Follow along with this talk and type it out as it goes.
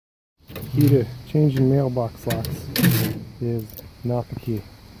key to changing mailbox locks is not the key.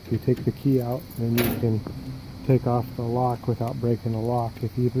 If you take the key out, then you can take off the lock without breaking the lock.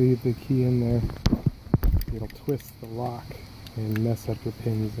 If you leave the key in there, it'll twist the lock and mess up your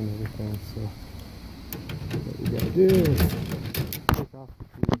pins and everything. So what you gotta do is take off the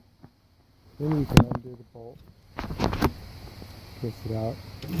key, then you can undo the bolt, twist it out,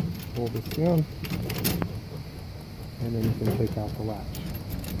 pull this down, and then you can take out the latch.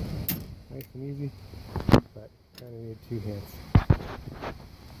 Nice and easy, but kind of need two hands.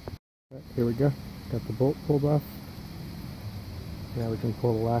 Right, here we go. Got the bolt pulled off. Now we can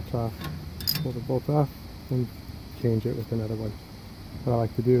pull the latch off, pull the bolt off, and change it with another one. What I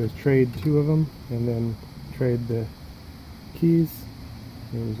like to do is trade two of them, and then trade the keys,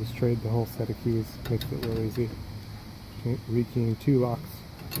 and just trade the whole set of keys. Makes it real easy. Rekeying two locks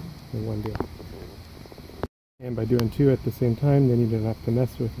in one deal. And by doing two at the same time, then you don't have to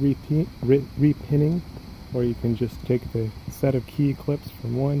mess with repinning, or you can just take the set of key clips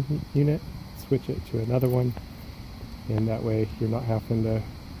from one unit, switch it to another one, and that way you're not having to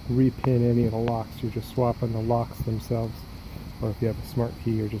repin any of the locks. You're just swapping the locks themselves. Or if you have a smart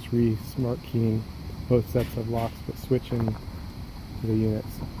key, you're just smart keying both sets of locks but switching to the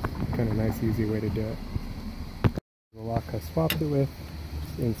units. Kind of nice, easy way to do it. The lock I swapped it with,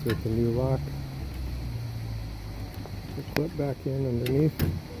 just insert the new lock. The clip back in underneath. There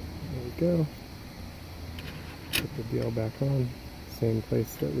we go. Put the deal back on. Same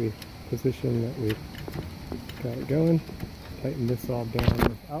place that we positioned that we got it going. Tighten this all down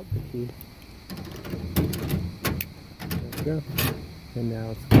without the key. There we go. And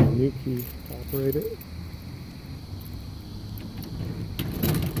now it's got a new key to operate it.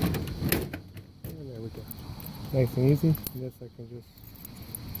 And there we go. Nice and easy. And this I can just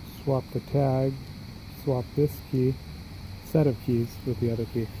swap the tag, swap this key, set of keys with the other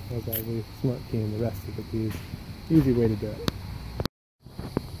key as I smart keying the rest of the keys. Easy way to do it.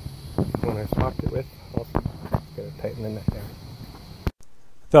 When I swapped it with, also gotta tighten the nut down.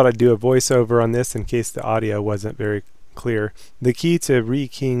 Thought I'd do a voiceover on this in case the audio wasn't very clear. The key to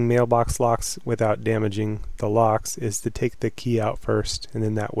rekeying mailbox locks without damaging the locks is to take the key out first, and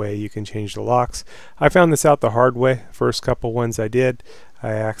then that way you can change the locks. I found this out the hard way. First couple ones I did,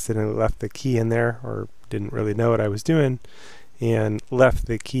 I accidentally left the key in there, or didn't really know what I was doing, and left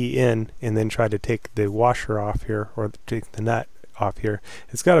the key in and then tried to take the washer off here, or take the nut off here.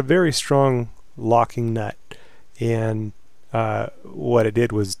 It's got a very strong locking nut, and what it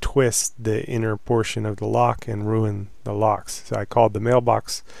did was twist the inner portion of the lock and ruin the locks. So I called the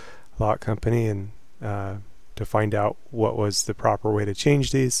Mailbox lock company and to find out what was the proper way to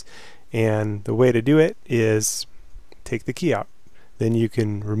change these, and the way to do it is take the key out. Then you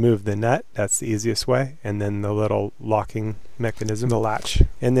can remove the nut, that's the easiest way, and then the little locking mechanism, the latch,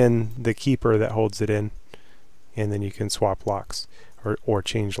 and then the keeper that holds it in, and then you can swap locks or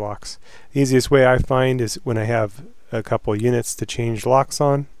change locks. The easiest way I find is when I have a couple units to change locks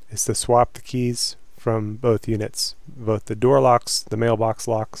on, is to swap the keys from both units, both the door locks, the mailbox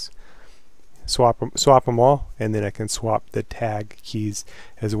locks, swap them all, and then I can swap the tag keys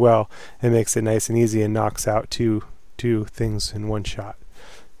as well. It makes it nice and easy and knocks out two things in one shot.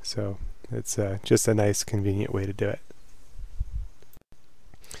 So it's just a nice convenient way to do it.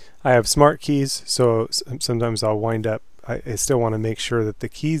 I have smart keys, so sometimes I'll wind up, I still want to make sure that the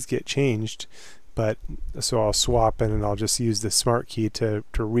keys get changed, but so I'll swap in and I'll just use the smart key to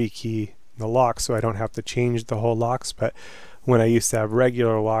rekey the lock so I don't have to change the whole locks. But when I used to have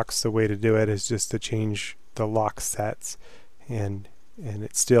regular locks, the way to do it is just to change the lock sets, and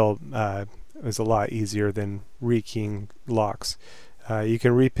it still is a lot easier than rekeying locks. You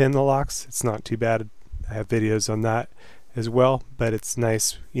can repin the locks, it's not too bad. I have videos on that as well, but it's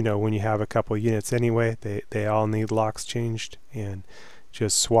nice, you know, when you have a couple units anyway, they all need locks changed, and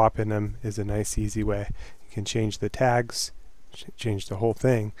just swapping them is a nice easy way. You can change the tags, change the whole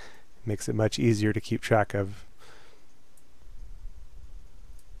thing. It makes it much easier to keep track of.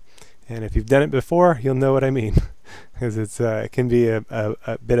 And if you've done it before, you'll know what I mean, because it can be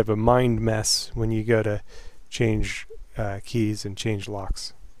a bit of a mind mess when you go to change keys and change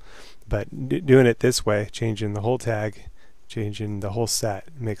locks. But doing it this way, changing the whole tag, changing the whole set,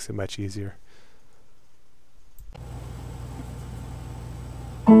 makes it much easier.